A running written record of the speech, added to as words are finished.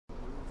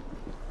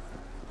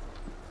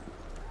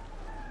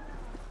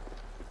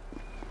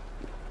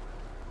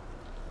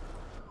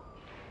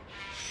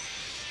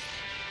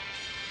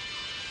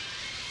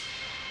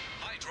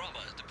drama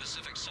at the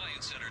Pacific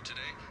Science Center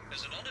today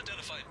as an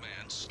unidentified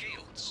man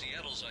scaled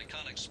Seattle's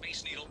iconic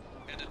Space Needle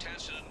and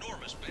attached an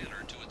enormous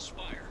banner to its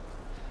spire.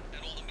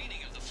 And while the meaning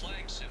of the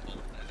flag symbol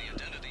and the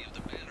identity of the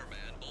banner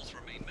man both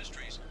remain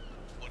mysteries,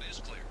 what is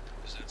clear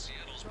is that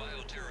Seattle's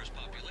bioterrorist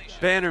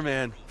population... Banner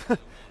man.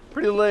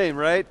 Pretty lame,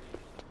 right?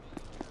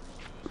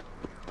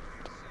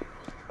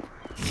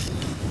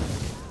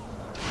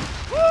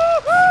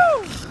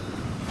 Woo-hoo!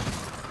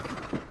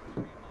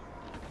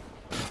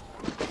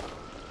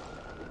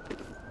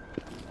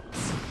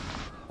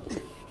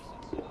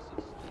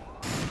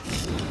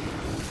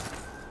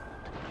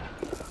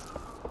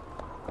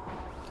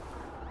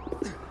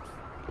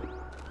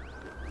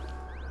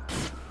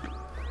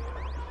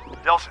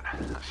 Delson,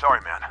 sorry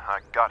man, I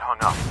got hung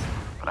up.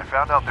 But I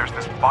found out there's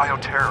this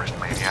bioterrorist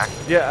maniac.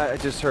 Yeah, I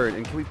just heard.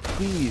 And can we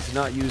please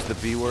not use the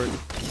B word?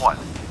 What?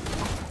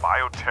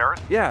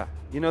 Bioterrorist? Yeah.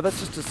 You know, that's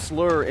just a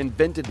slur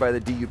invented by the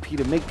DUP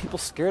to make people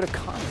scared of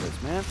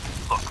convicts, man.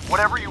 Look,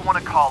 whatever you want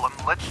to call him,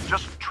 let's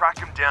just track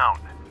him down.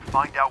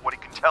 Find out what he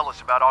can tell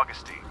us about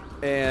Augustine.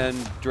 And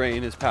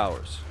drain his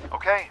powers.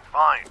 Okay,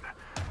 fine.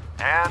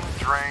 And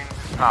drain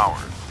his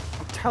powers.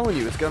 I'm telling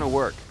you, it's gonna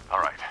work. All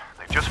right,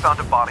 they just found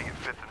a body at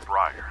 5th and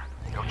Briar.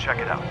 Go check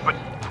it out. But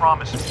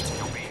promise me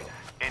you'll be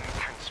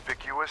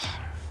inconspicuous.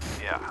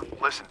 Yeah,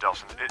 listen,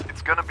 Delson,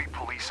 it's gonna be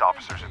police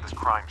officers at this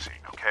crime scene,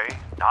 okay?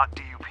 Not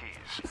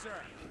DUPs.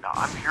 Now,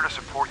 I'm here to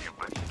support you,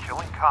 but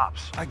killing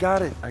cops... I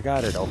got it.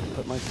 I'll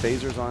put my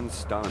phasers on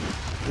stun.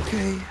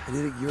 Okay, I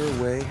did it your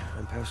way.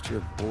 I'm past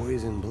your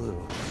boys in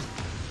blue.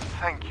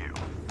 Thank you.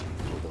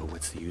 Although,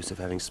 what's the use of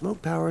having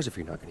smoke powers if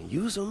you're not going to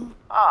use them?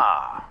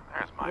 Ah,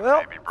 there's my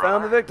baby brother.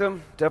 Found the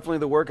victim. Definitely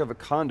the work of a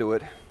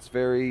conduit. It's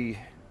very...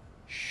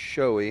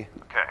 showy.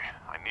 Okay,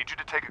 I need you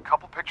to take a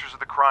couple pictures of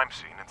the crime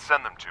scene and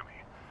send them to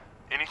me.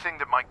 Anything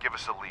that might give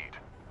us a lead.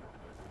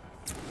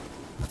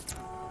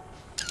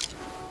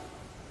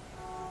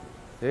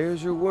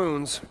 There's your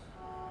wounds.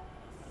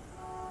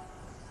 I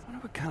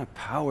wonder what kind of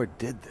power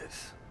did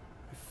this?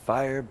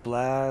 Fire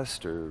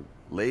blast or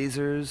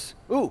lasers?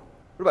 Ooh,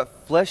 what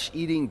about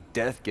flesh-eating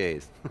death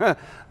gaze? I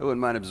wouldn't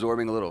mind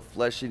absorbing a little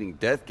flesh-eating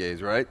death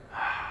gaze, right?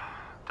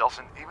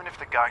 Delson, even if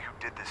the guy who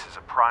did this is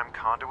a prime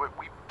conduit,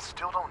 we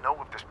still don't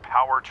know if this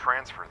power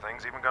transfer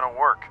thing's even gonna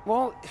work.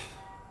 Well,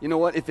 you know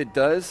what? If it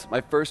does, my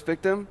first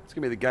victim, it's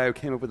gonna be the guy who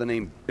came up with the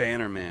name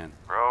Banner Man.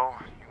 Bro,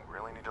 you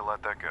really need to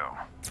let that go.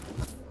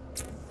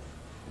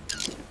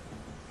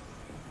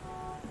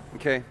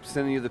 Okay,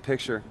 sending you the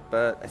picture,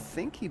 but I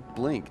think he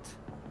blinked.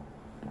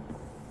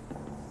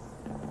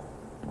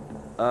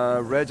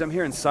 Reg, I'm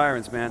hearing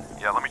sirens, man.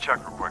 Yeah, let me check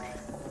real quick.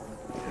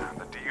 Yeah,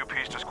 the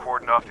DUP's just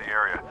cordoned off the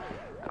area.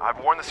 I've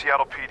warned the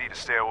Seattle PD to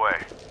stay away.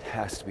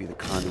 Has to be the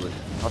conduit.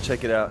 I'll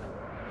check it out.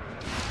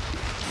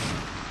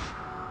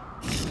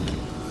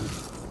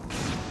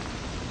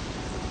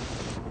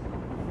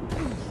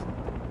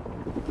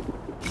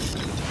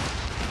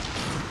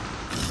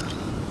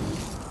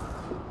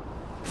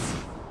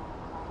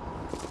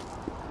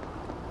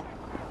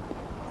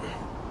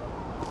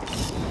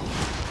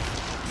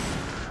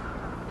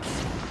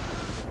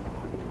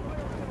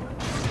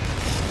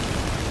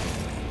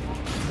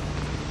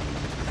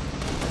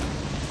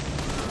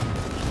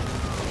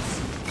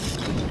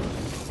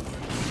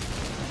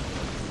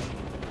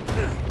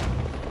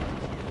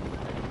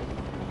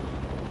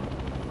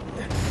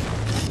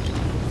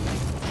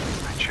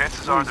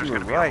 Chances are there's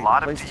going to be a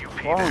lot of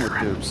DUP there.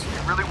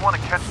 You really want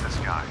to catch this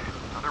guy.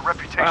 Now, their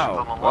reputation's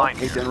on the line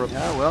here.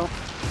 Yeah, well,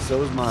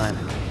 so is mine.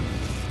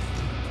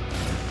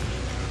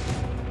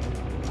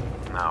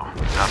 No,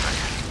 nothing.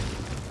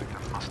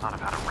 They must not have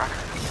had a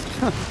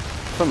record.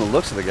 From the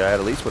looks of the guy, I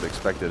at least would have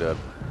expected a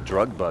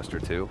drug bust or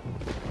two.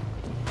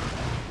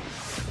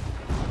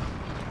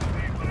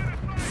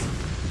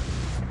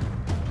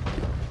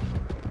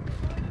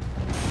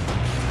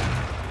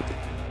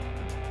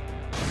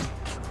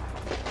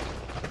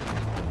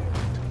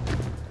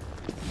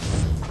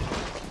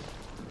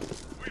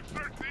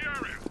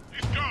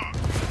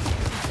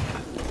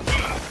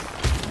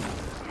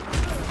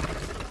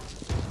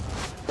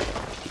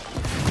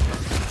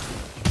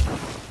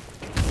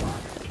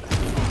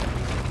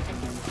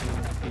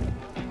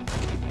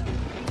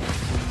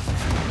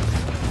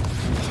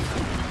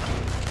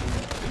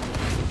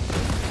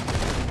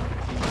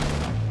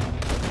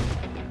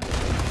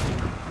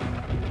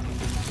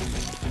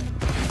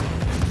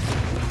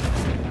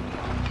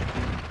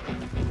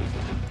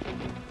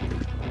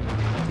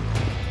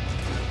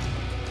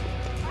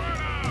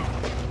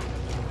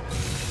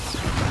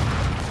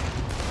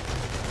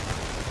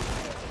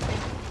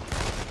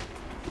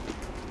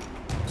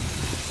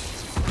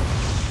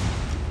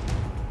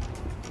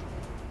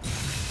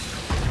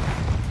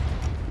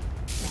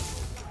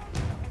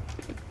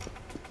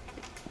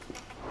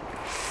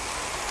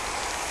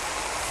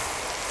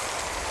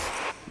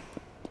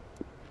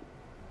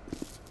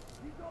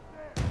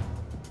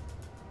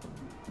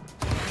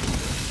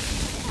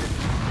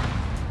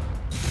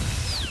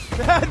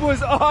 That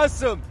was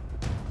awesome!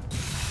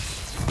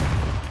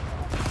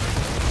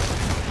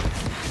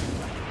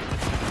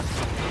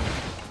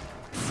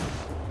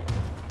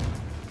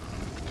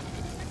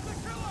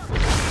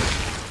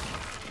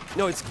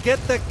 No, it's get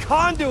the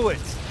conduit!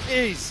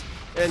 Jeez!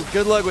 And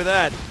good luck with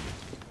that.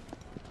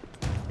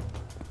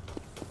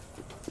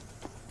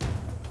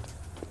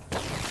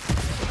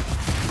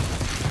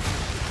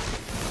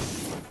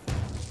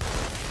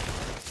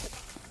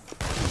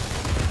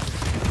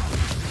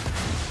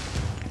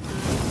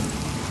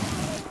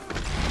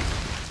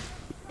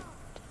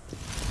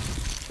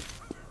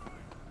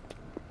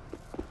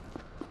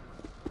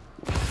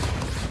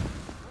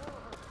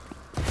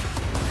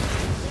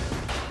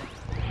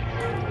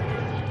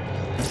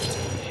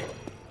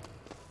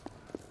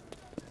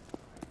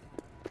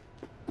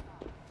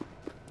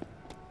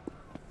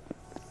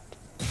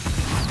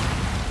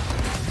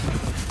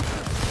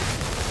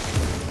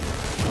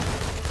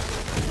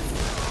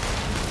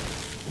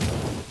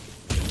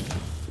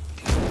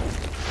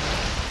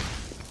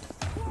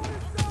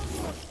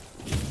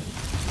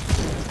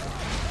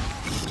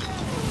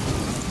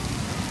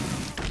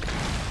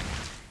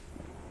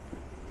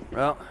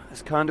 Well,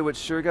 this conduit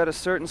sure got a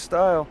certain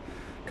style.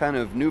 Kind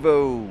of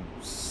nouveau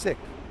sick.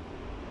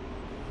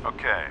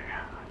 Okay,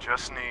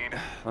 just need...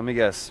 Let me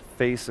guess,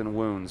 face and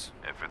wounds.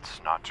 If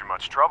it's not too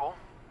much trouble.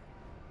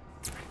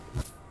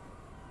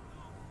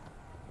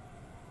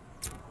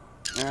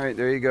 Alright,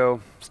 there you go.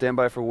 Stand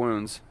by for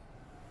wounds.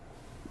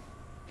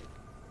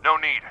 No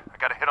need. I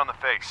got a hit on the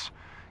face.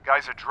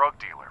 Guy's a drug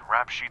dealer.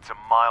 Rap sheet's a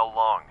mile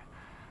long.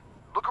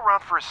 Look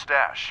around for his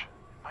stash.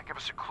 Might give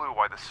us a clue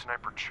why the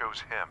sniper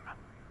chose him.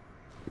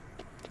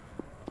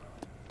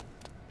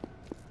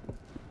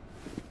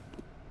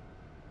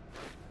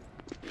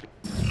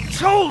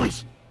 Holy!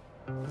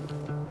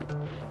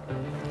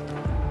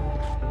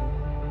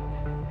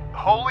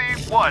 Holy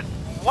what?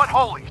 What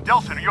holy?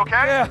 Delson, are you okay?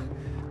 Yeah,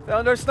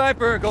 found our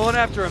sniper, going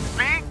after him.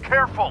 Be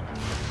careful!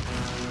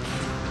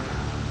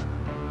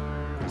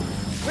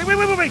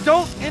 Wait,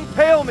 don't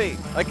impale me!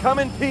 I come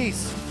in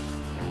peace.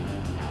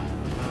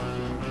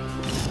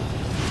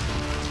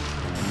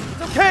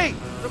 It's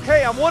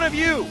okay, I'm one of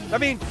you. I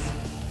mean,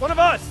 one of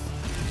us.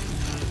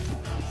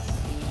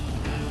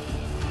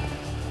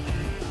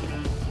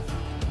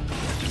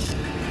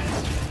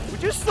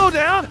 Would you slow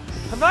down?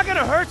 I'm not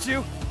gonna hurt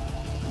you.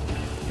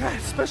 God,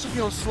 especially if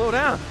you don't slow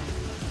down.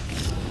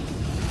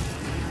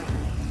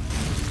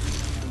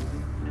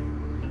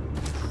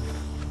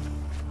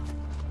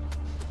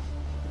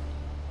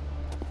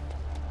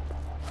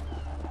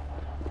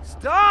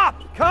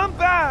 Stop! Come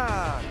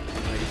back!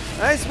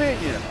 Nice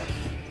meeting you.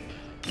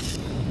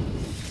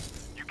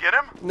 You get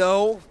him?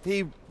 No,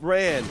 he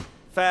ran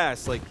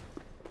fast, like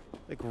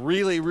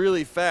really,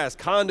 really fast.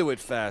 Conduit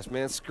fast,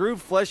 man. Screw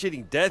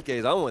flesh-eating death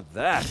gaze. I want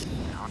that.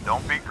 Oh,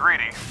 don't be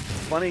greedy.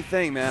 Funny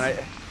thing, man.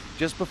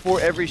 Just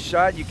before every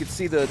shot, you could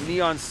see the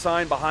neon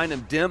sign behind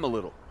him dim a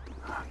little.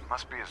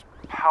 Must be his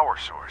power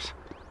source.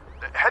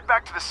 Head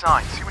back to the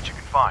sign, see what you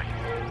can find.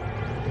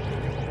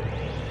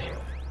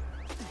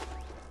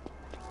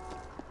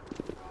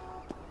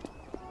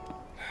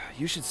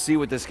 You should see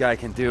what this guy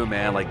can do,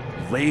 man. Like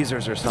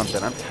lasers or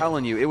something. I'm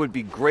telling you, it would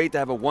be great to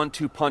have a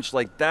 1-2 punch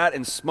like that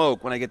and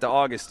smoke when I get to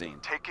Augustine.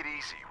 Take it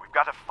easy. We've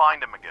got to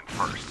find him again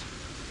first.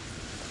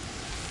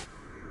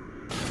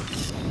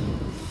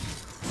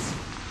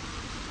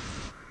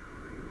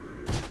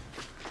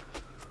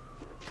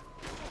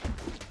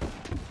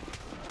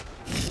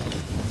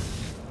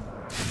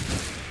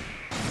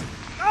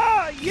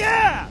 Ah,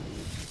 yeah!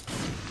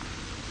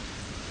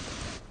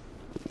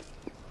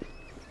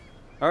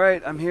 All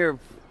right, I'm here.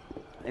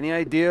 Any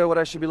idea what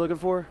I should be looking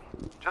for?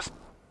 Just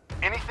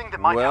anything that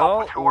might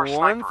help with who our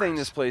one sniper thing is.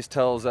 this place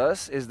tells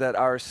us is that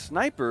our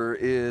sniper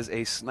is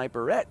a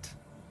sniperette.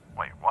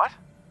 Wait, what?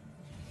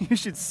 You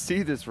should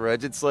see this,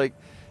 Reg. It's like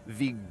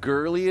the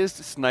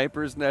girliest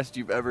sniper's nest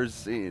you've ever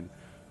seen.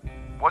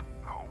 What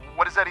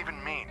does that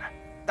even mean?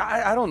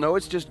 I don't know.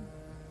 It's just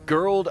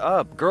girled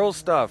up. Girl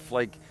stuff.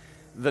 Like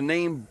the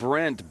name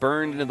Brent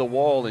burned into the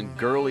wall in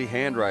girly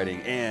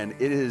handwriting. And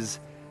it is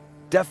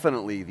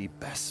definitely the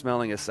best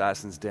smelling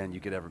assassin's den you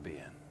could ever be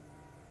in.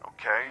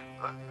 Okay.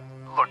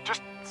 Look,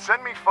 just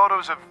send me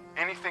photos of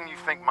anything you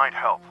think might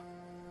help.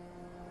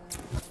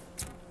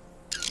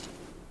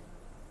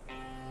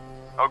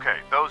 Okay,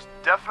 those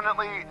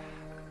definitely,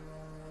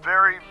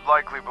 very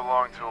likely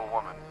belong to a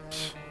woman.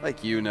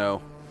 Like you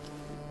know.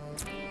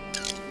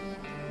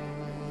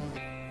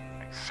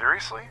 Like,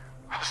 seriously?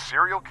 A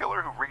serial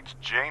killer who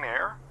reached Jane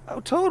Eyre?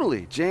 Oh,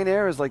 totally. Jane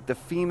Eyre is like the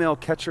female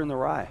Catcher in the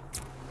Rye.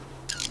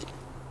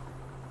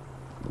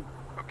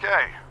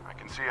 Okay, I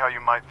can see how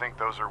you might think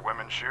those are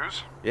women's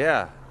shoes.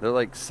 Yeah, they're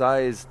like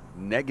size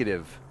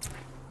negative.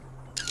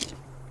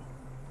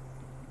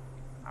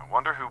 I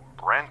wonder who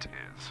Brent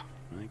is.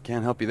 I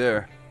can't help you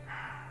there.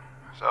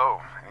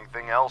 So,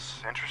 anything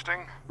else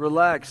interesting?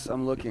 Relax,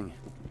 I'm looking.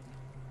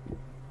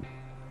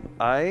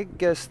 I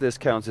guess this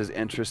counts as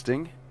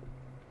interesting.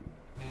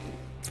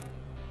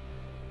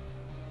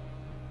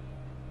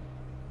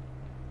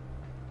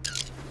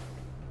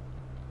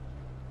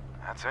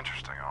 That's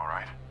interesting, all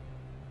right.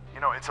 You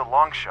know, it's a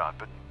long shot,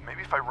 but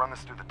maybe if I run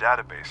this through the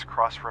database,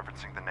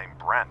 cross-referencing the name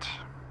Brent,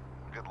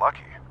 I'll get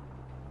lucky.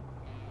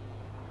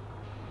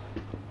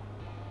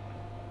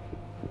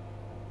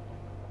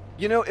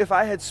 You know, if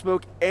I had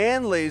smoke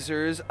and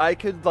lasers, I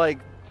could, like,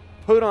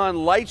 put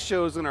on light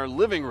shows in our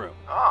living room.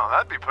 Oh,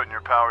 that'd be putting your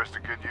powers to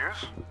good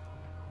use.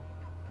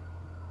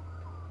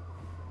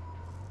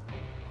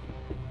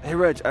 Hey,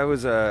 Reg, I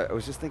was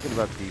just thinking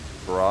about the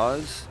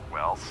bras.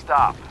 Well,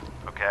 stop,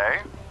 okay?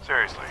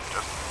 Seriously,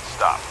 just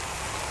stop.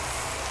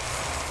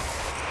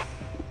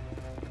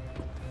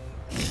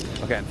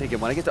 Okay, I'm thinking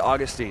when I get to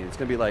Augustine, it's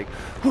gonna be like,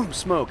 boom,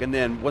 smoke, and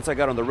then once I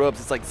got on the ropes,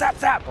 it's like, zap,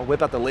 zap, I'll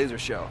whip out the laser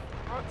show.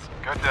 Well, it's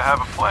good to have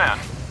a plan.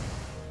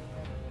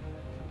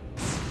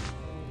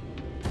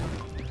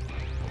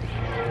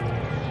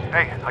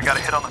 Hey, I got a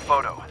hit on the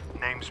photo.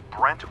 Name's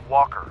Brent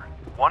Walker.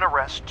 One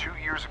arrest 2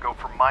 years ago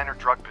for minor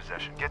drug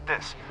possession. Get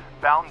this,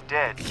 found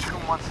dead 2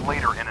 months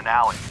later in an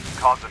alley.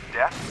 Cause of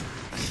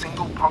death? A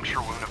single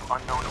puncture wound of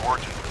unknown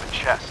origin to the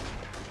chest.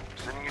 I'm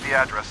sending you the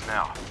address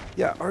now.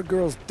 Yeah, our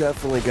girl's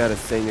definitely got a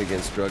thing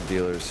against drug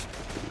dealers.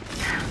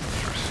 Sure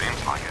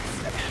seems like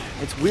it.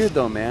 It's weird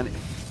though, man.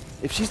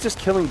 If she's just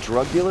killing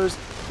drug dealers,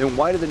 then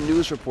why do the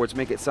news reports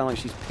make it sound like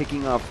she's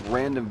picking off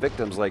random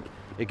victims like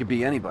it could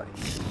be anybody?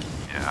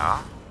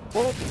 Yeah?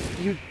 Well,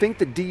 you'd think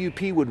the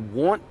DUP would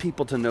want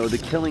people to know the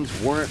killings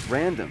weren't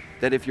random.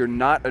 That if you're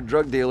not a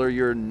drug dealer,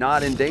 you're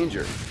not in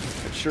danger.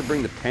 That'd sure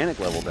bring the panic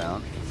level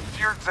down.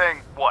 So you're saying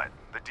what?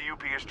 The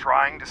DUP is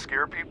trying to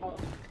scare people?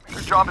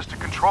 Their job is to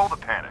control the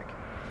panic.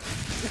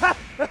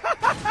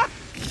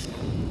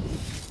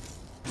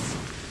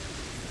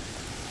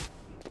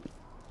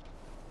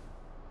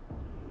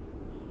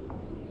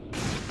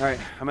 All right,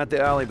 I'm at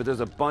the alley, but there's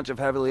a bunch of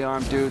heavily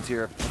armed dudes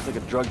here. Looks like a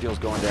drug deal's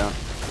going down.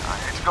 I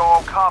hate to go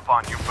all cop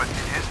on you, but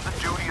it is the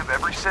duty of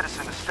every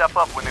citizen to step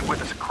up when they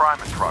witness a crime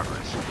in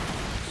progress.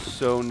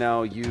 So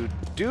now you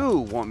do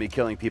want me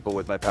killing people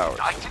with my powers?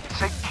 I didn't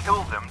say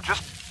kill them,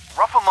 just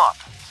rough them up,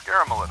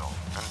 scare them a little,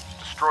 and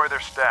destroy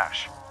their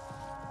stash.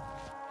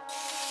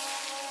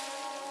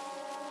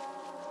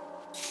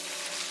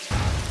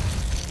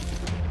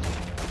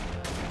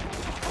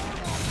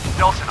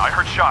 Nelson, I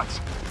heard shots.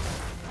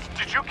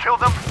 Did you kill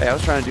them? Hey, I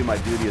was trying to do my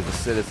duty as a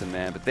citizen,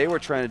 man, but they were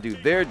trying to do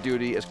their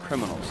duty as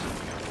criminals.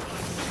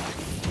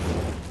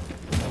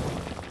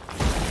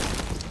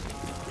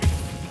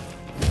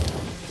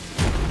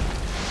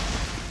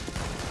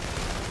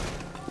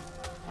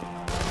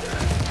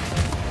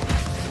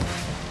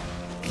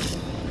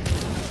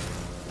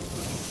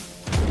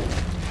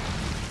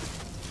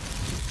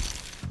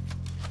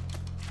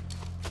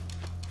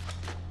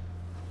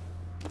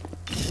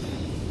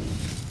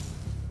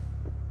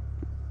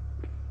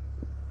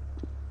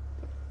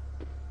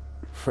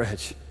 Reg,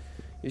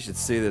 you should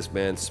see this,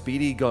 man.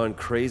 Speedy Gone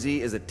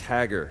Crazy is a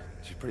tagger.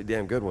 She's a pretty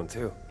damn good one,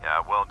 too. Yeah,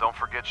 well, don't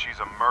forget she's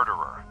a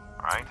murderer,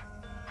 right?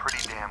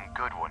 Pretty damn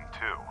good one,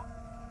 too.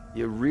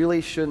 You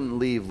really shouldn't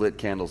leave lit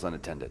candles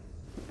unattended.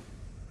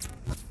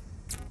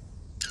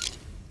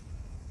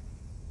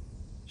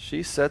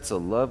 She sets a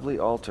lovely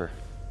altar.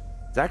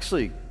 It's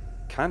actually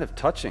kind of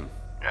touching.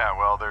 Yeah,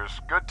 well,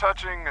 there's good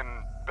touching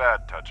and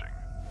bad touching.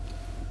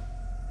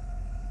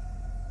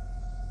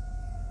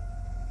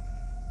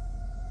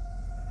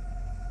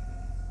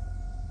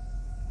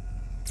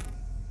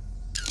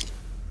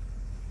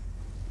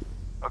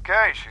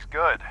 Okay, she's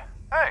good.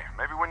 Hey,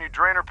 maybe when you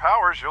drain her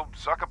powers, you'll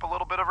suck up a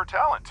little bit of her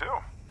talent, too.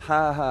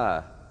 Ha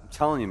ha. I'm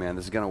telling you, man,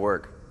 this is gonna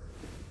work.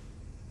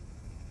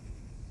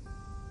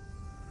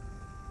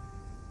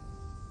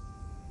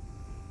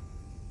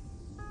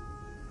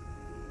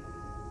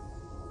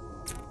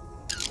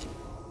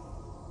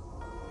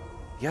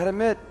 You gotta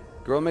admit,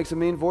 girl makes a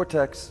mean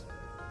vortex.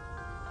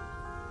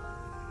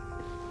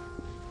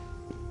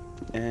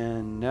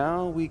 And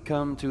now we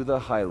come to the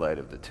highlight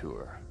of the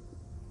tour.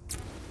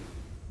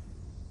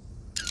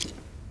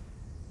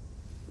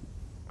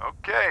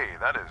 Okay,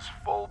 that is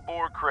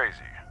full-bore crazy.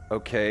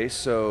 Okay,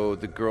 so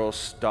the girl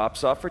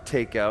stops off for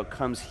takeout,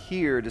 comes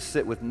here to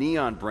sit with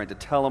Neon Brent to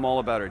tell him all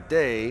about her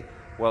day,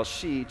 while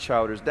she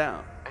chowders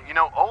down. You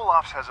know,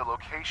 Olaf's has a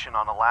location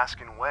on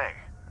Alaskan Way.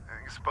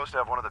 He's supposed to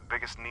have one of the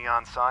biggest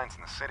neon signs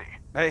in the city.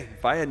 Hey,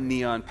 if I had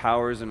neon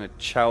powers and a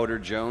Chowder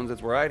Jones,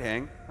 that's where I'd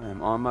hang.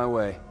 I'm on my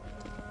way.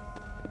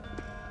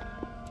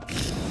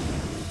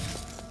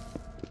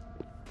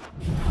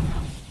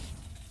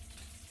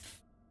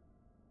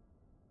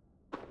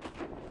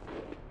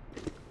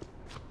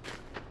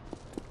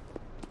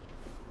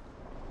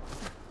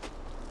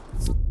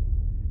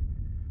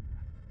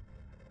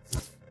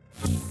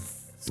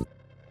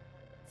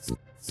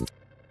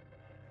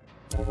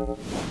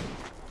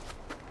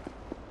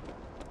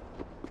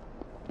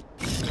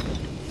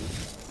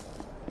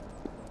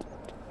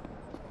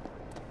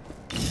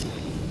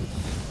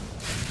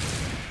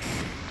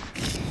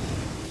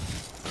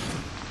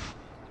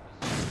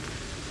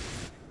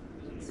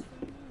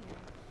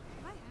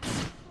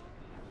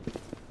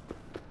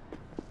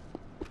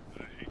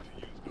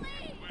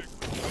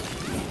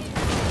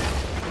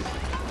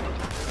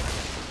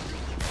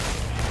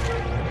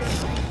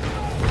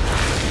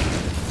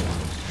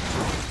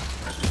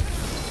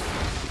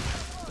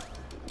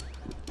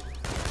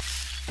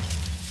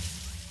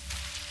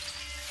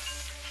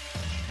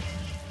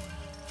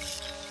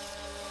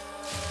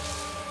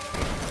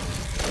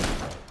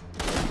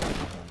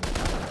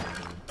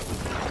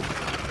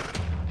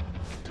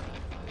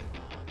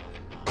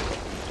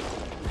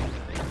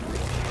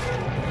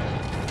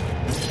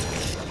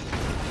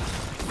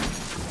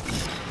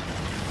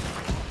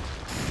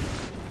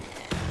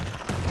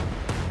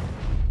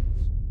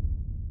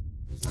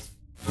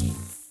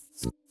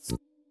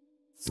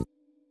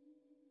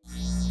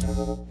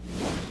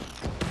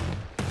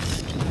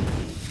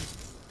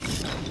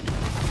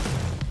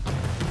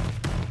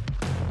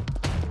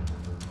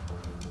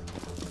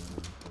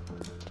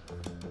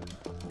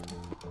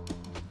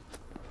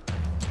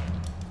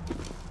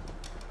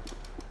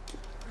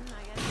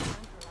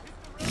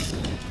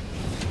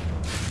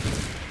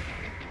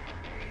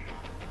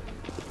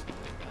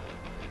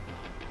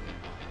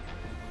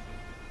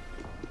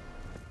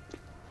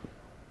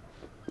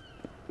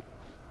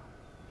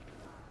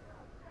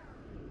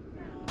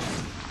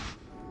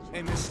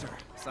 Hey, mister,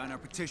 sign our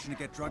petition to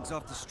get drugs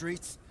off the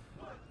streets?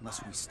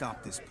 Unless we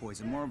stop this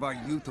poison, more of our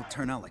youth will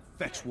turn out like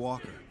Fetch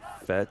Walker.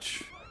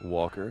 Fetch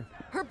Walker?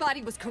 Her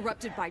body was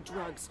corrupted by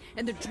drugs,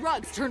 and the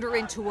drugs turned her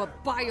into a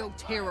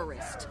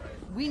bioterrorist.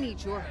 We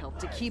need your help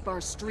to keep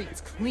our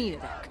streets clean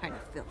of that kind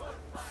of filth.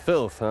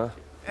 Filth, huh?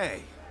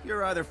 Hey,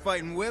 you're either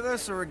fighting with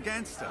us or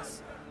against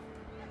us.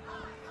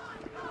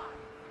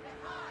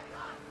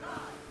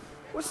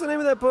 What's the name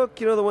of that book?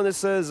 You know, the one that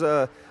says,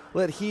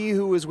 let he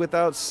who is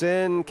without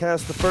sin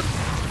cast the first...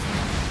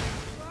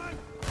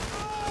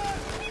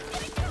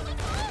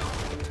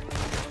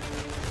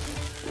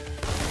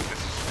 This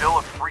is still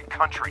a free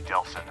country,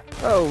 Delson.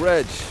 Oh,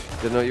 Reg.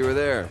 Didn't know you were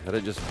there. Did I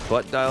just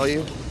butt dial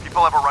you?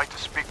 People have a right to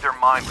speak their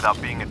mind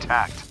without being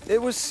attacked.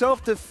 It was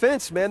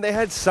self-defense, man. They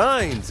had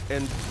signs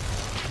and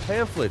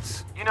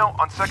pamphlets. You know,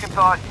 on second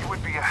thought, you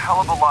would be a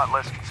hell of a lot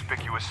less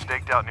conspicuous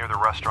staked out near the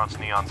restaurant's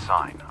neon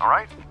sign, all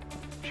right?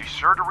 She's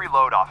sure to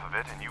reload off of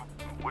it, and you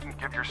wouldn't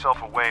give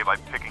yourself away by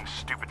picking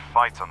stupid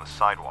fights on the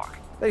sidewalk.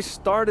 They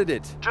started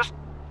it. Just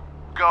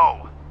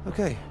go.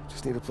 Okay,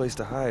 just need a place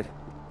to hide.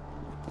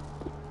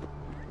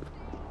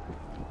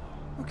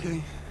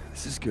 Okay,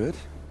 this is good.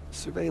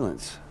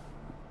 Surveillance.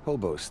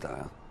 Hobo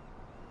style.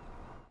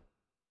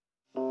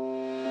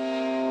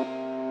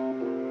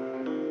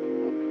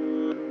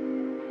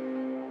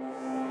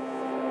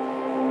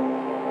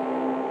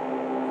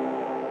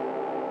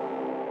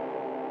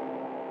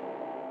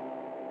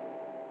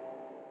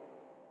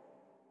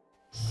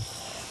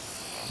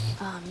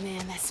 Oh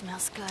man, that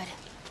smells good.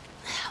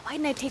 Why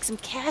didn't I take some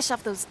cash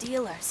off those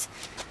dealers?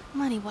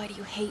 Money, why do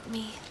you hate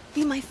me?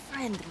 Be my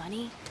friend,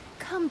 Money.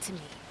 Come to me.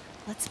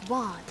 Let's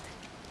bond.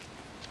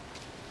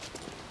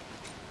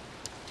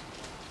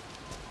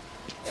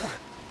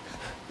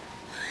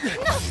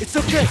 It's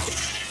okay.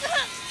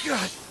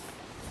 God.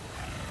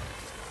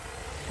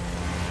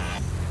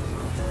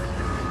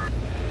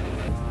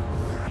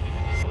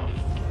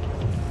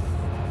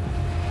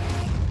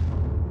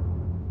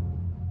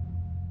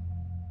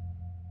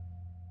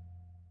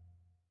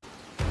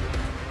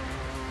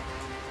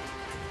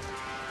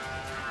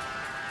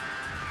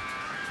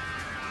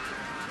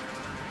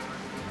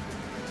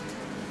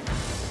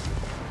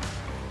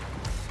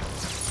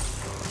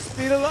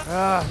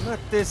 Not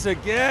this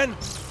again.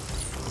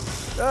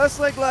 Just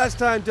like last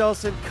time,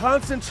 Delson.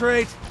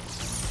 Concentrate.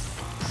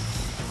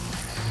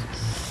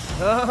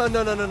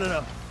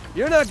 No.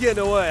 You're not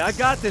getting away. I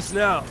got this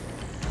now.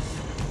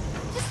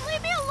 Just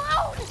leave me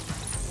alone!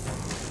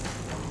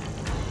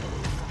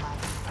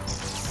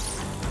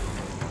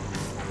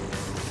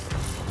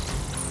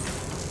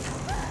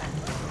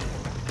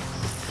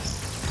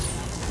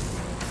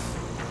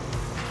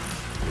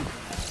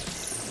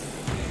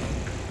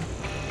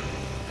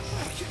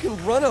 You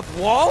can run up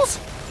walls?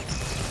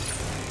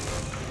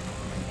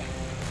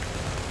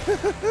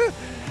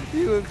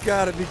 You have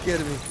got to be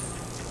kidding me.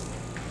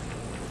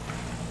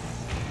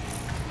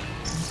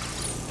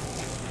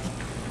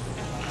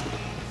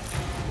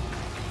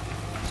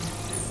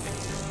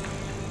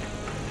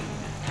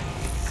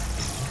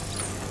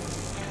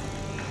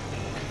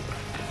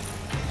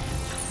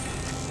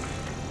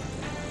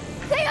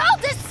 They all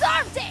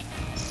deserved it!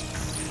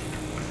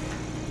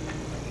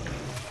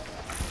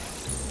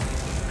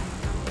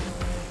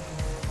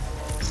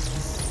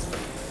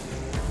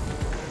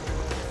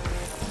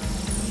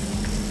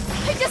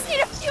 I just need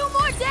a few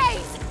more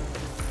days!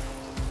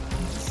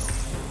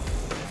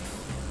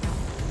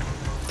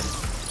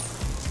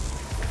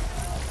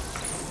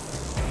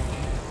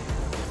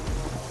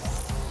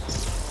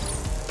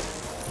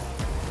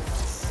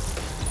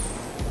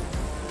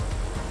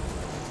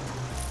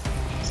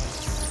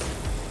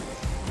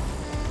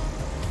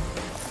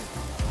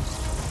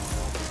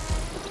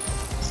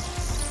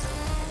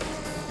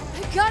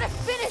 I gotta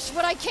finish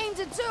what I came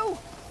to do!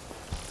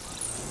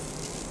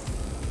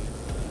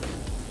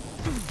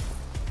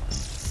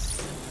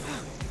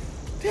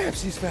 Damn,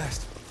 she's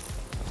fast.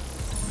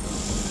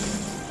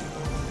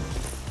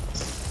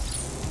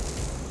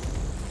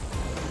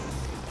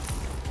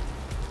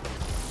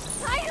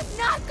 I am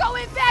not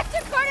going back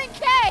to Garden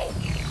K!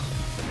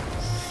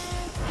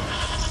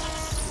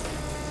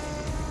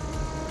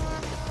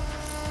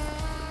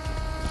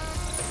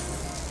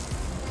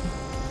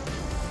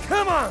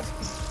 Come on!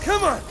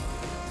 Come on!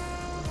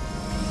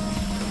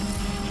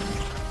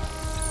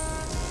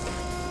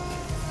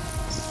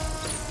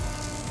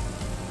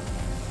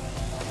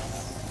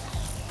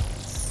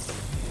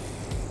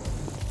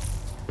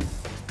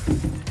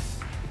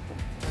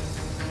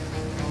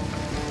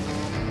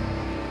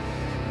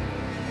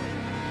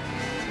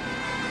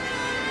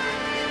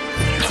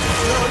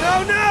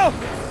 No!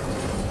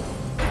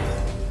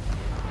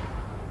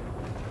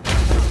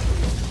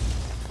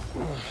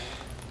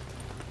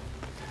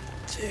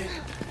 Dude,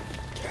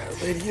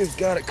 God, lady, you've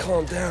got to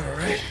calm down, all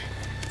right?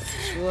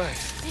 Just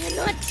relax. You're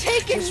not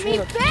taking Just me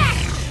wanna- back!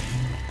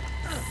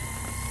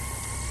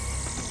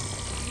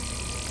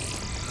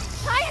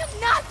 I am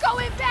not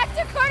going back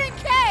to Garden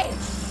K!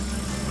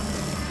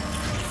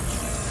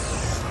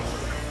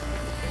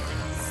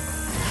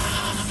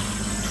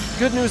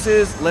 good news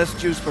is less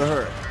juice for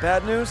her.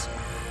 Bad news?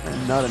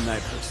 I'm not a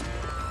night person.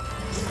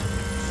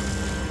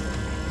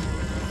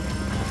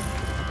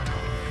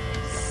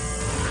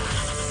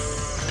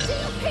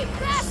 Hey,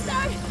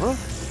 bastard! Huh?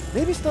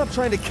 Maybe stop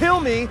trying to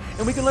kill me,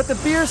 and we can let the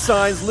beer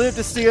signs live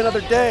to see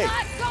another day.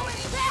 Not going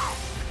back!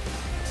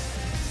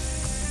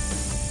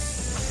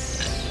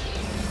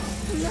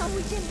 No,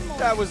 we didn't more.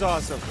 That was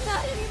awesome.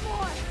 Not anymore.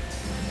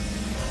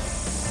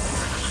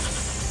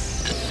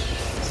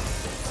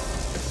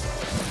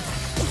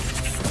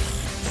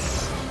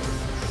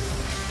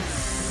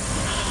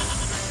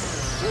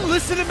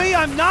 Listen to me,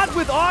 I'm not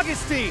with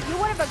Augustine! You're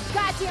one of a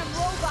goddamn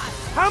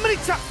robots. How many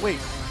times? Wait,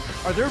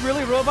 are there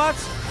really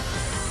robots?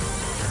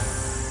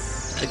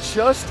 I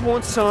just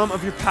want some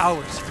of your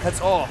powers, that's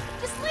all.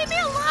 Just leave me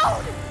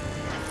alone!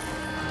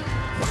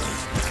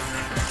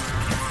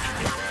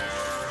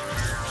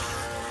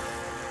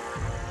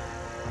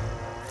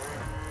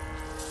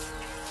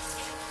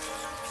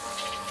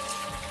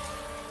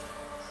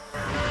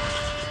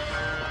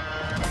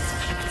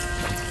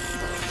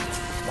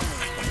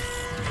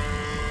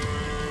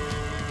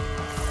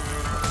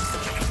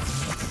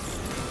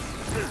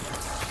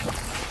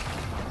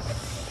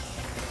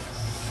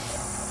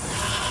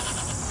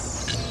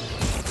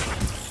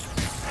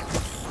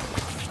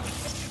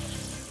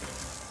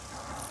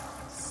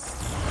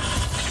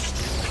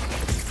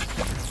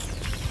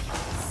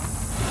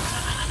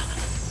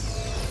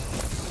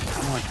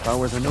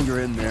 Powers, I know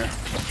you're in there.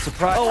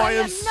 Surprise! Oh, I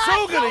am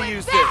so gonna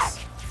use this!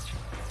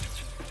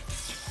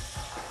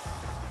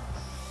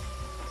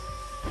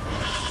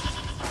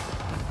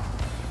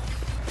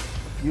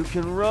 You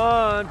can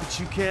run, but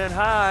you can't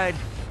hide.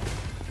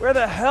 Where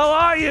the hell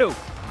are you?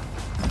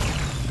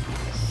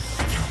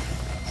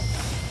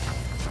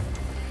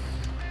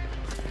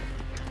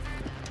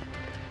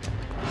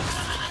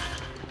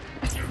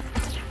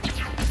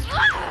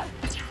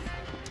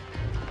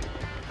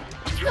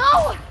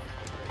 No!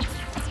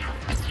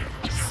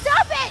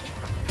 Stop it!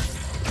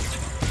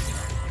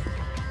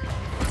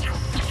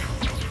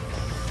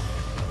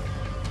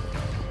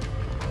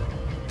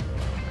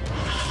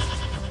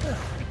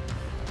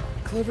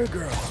 Clever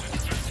girl.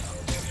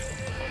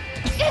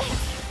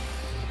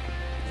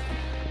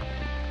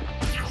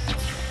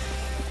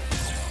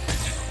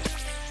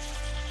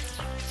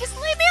 Just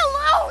leave me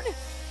alone!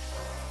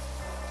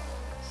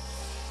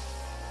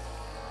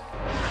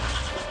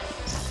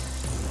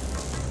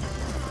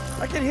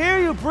 I can hear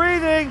you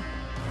breathing!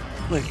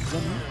 Wait, is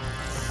that me?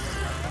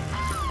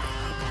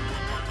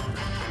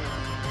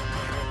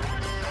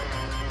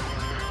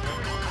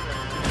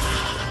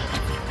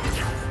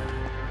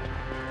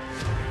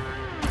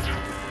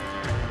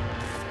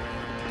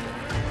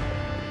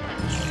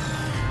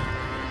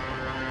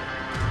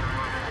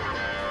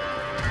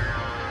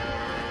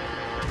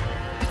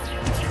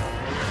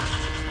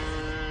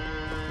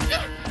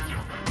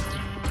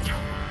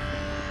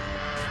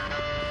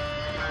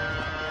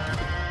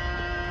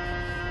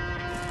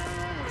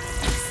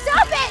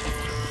 Stop it!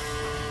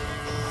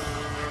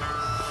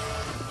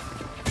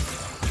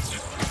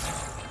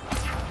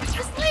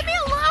 Just leave me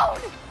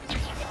alone!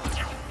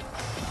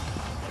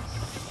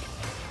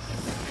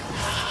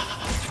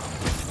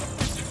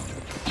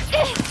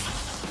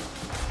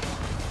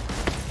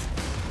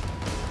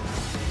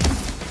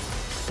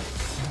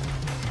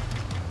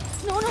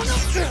 No, no, no!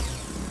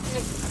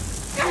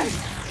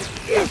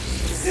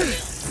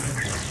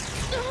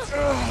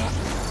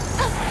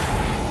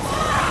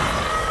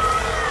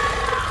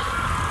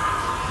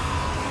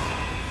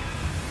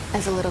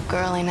 As a little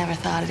girl, I never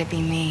thought it'd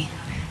be me.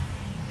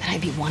 That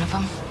I'd be one of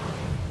them.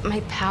 My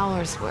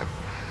powers were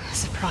a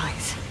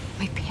surprise.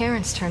 My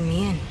parents turned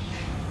me in.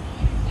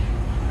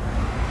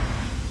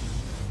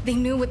 They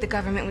knew what the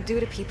government would do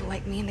to people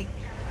like me, and they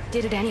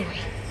did it anyway.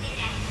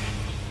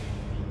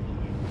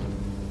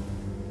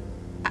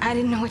 I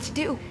didn't know what to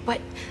do,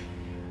 but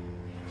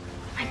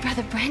my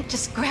brother Brent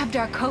just grabbed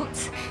our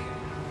coats,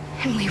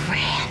 and we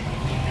ran.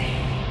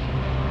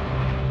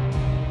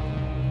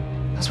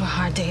 Those were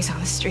hard days on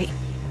the street.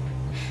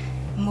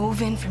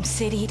 Moving from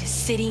city to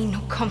city, no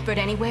comfort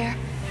anywhere.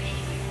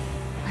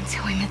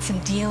 Until we met some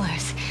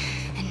dealers,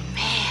 and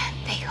man,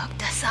 they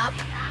hooked us up.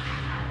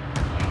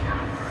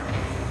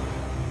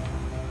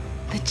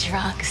 The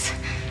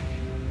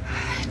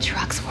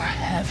drugs were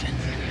heaven.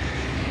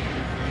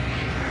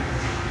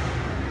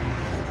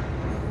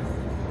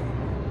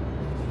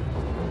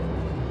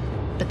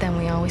 But then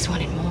we always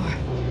wanted more.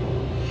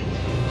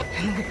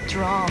 And the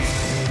withdrawal,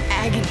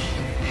 agony.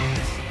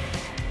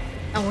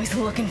 Always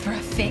looking for a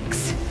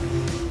fix.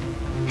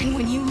 And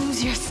when you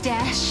lose your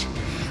stash,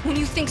 when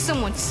you think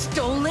someone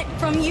stole it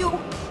from you,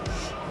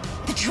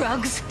 the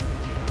drugs,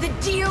 the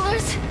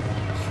dealers,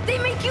 they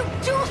make you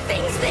do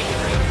things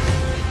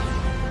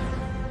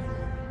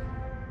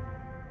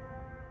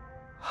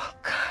Oh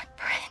God,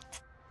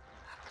 Brent.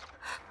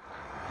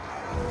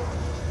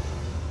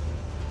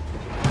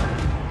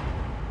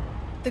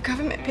 The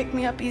government picked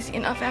me up easy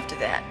enough after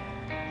that.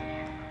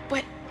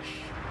 But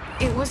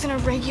it wasn't a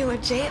regular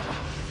jail.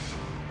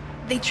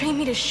 They trained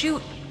me to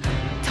shoot,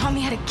 taught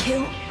me how to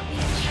kill.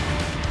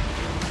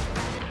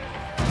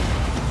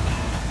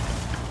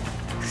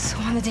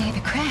 on the day of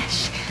the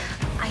crash,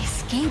 I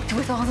escaped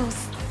with all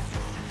those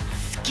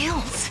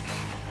skills.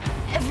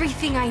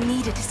 Everything I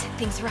needed to set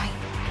things right.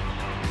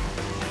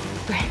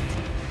 Brent,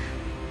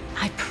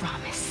 I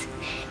promise,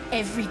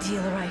 every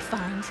dealer I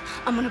find,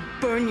 I'm gonna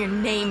burn your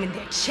name in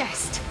their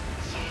chest.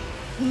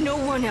 No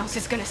one else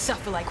is gonna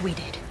suffer like we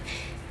did.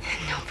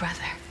 No, brother.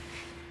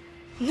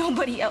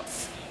 Nobody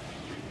else.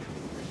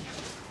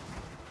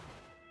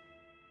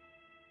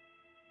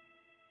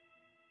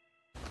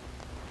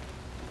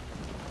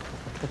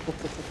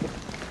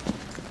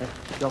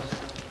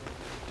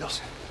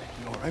 Delson,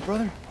 you all right,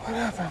 brother? What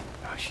happened?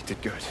 Oh, you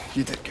did good.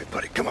 You did good,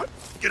 buddy. Come on.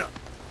 Get up.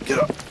 Get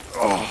up.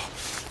 Oh.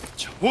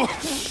 Whoa.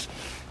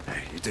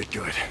 Hey, you did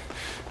good.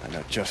 I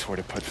know just where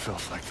to put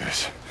filth like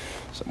this.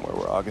 Somewhere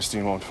where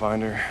Augustine won't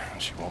find her,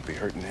 and she won't be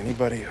hurting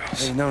anybody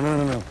else. Hey,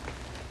 no.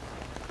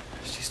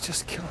 She's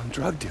just killing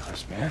drug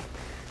dealers, man.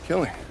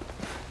 Killing.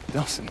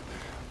 Delson,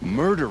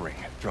 murdering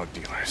drug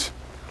dealers.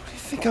 What do you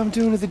think I'm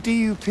doing to the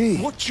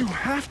DUP? What you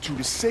have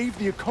to save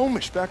the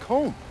Akomish back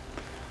home.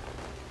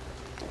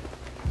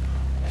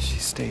 She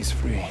stays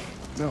free.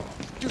 No.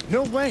 Dude,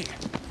 no way.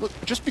 Look,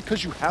 just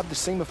because you have the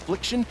same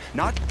affliction,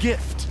 not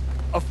gift,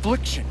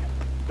 affliction,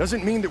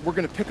 doesn't mean that we're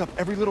gonna pick up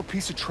every little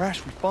piece of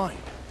trash we find.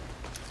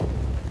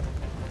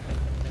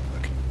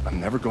 Look, I'm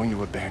never going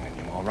to abandon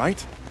you, all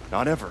right?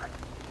 Not ever.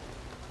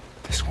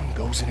 This one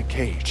goes in a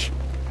cage.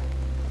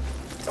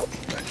 Oh,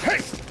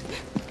 hey!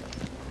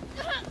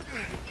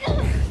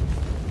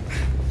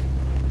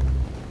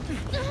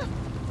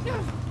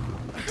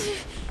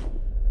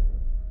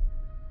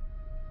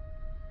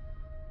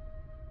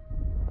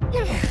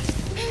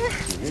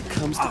 Here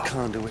comes the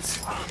conduits.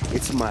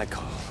 It's my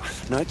call.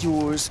 Not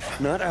yours,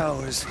 not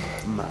ours,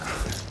 mine.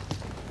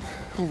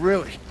 Oh,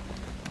 really?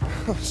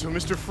 So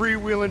Mr.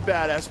 Freewheeling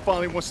Badass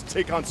finally wants to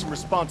take on some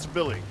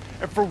responsibility.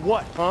 And for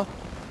what, huh?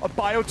 A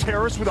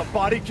bioterrorist with a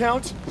body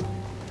count?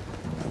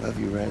 I love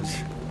you, Reg.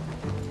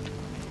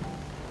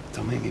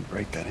 Don't make me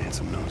break that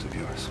handsome nose of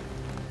yours.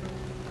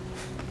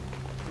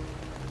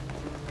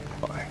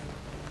 Why?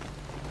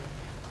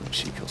 When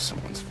she kills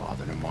someone's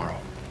father tomorrow,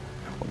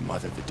 or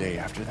mother the day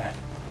after that,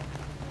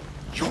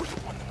 you're the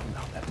one that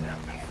allowed that to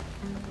happen.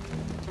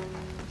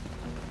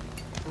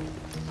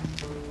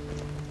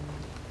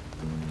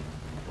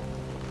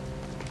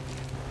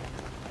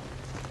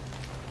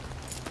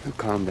 You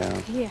calm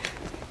down. Yeah.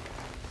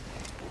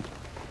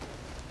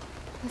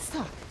 Let's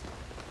talk.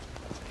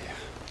 Yeah.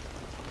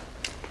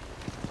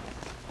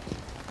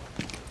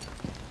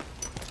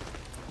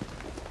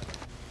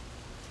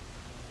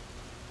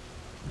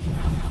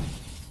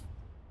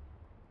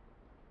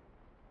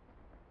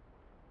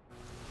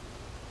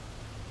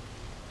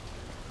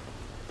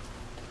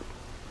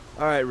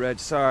 All right, Reg,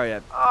 sorry.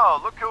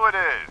 Oh, look who it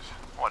is.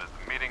 What, is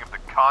the meeting of the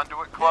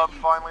Conduit Club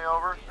finally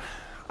over?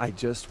 I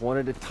just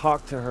wanted to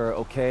talk to her,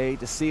 okay?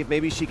 To see if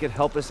maybe she could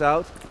help us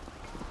out.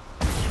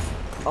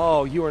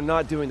 Oh, you are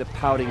not doing the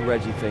pouting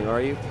Reggie thing,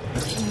 are you?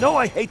 No,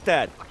 I hate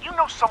that. Look, you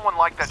know someone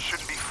like that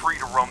shouldn't be free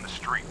to roam the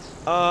streets.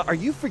 Are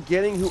you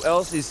forgetting who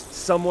else is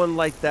someone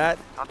like that?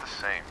 Not the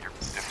same, you're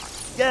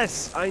different.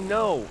 Yes, I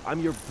know.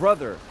 I'm your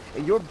brother.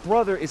 And your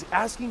brother is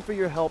asking for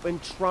your help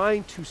and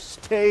trying to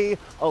stay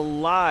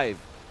alive.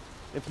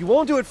 If you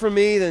won't do it for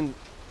me, then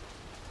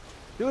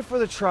do it for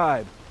the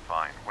tribe.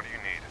 Fine, what do you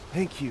need?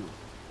 Thank you.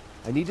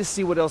 I need to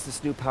see what else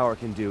this new power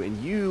can do,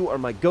 and you are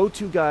my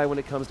go-to guy when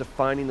it comes to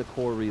finding the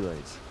core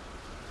relays.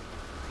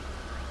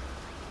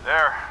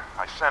 There,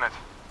 I sent it.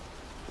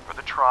 For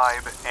the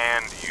tribe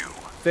and you.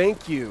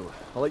 Thank you.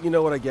 I'll let you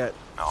know what I get.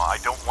 No, I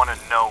don't want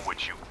to know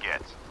what you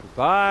get.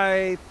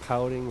 Bye,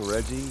 pouting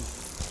Reggie.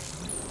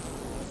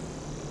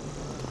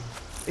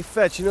 Hey,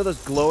 Fetch, you know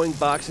those glowing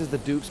boxes the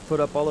dupes put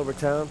up all over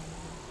town?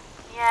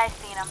 Yeah, I've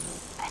seen them.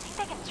 I think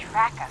they can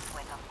track us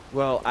with them.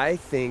 Well, I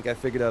think I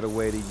figured out a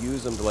way to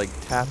use them to, like,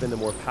 tap into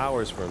more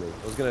powers for me.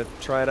 I was gonna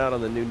try it out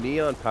on the new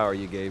neon power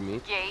you gave me.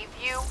 Gave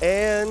you?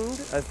 And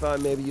I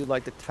thought maybe you'd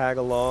like to tag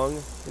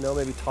along, you know,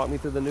 maybe talk me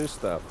through the new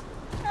stuff.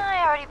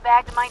 I already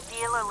bagged my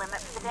dealer limit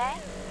for the day,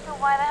 so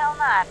why the hell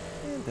not?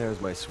 There's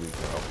my sweet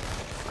girl.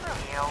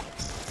 Screw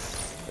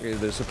you. Okay,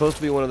 there's supposed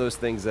to be one of those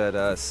things at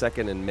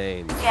 2nd and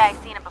Main. Yeah,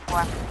 I've seen it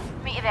before.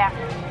 Meet you there.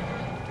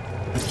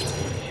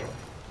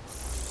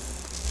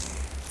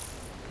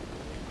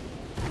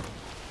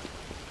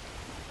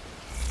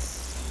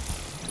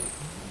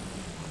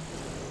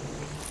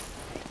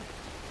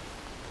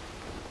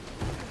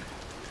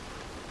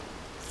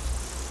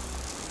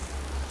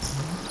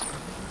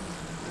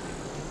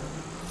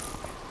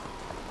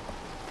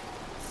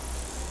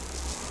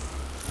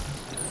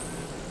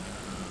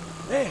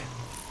 Man,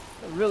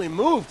 that really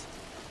moved.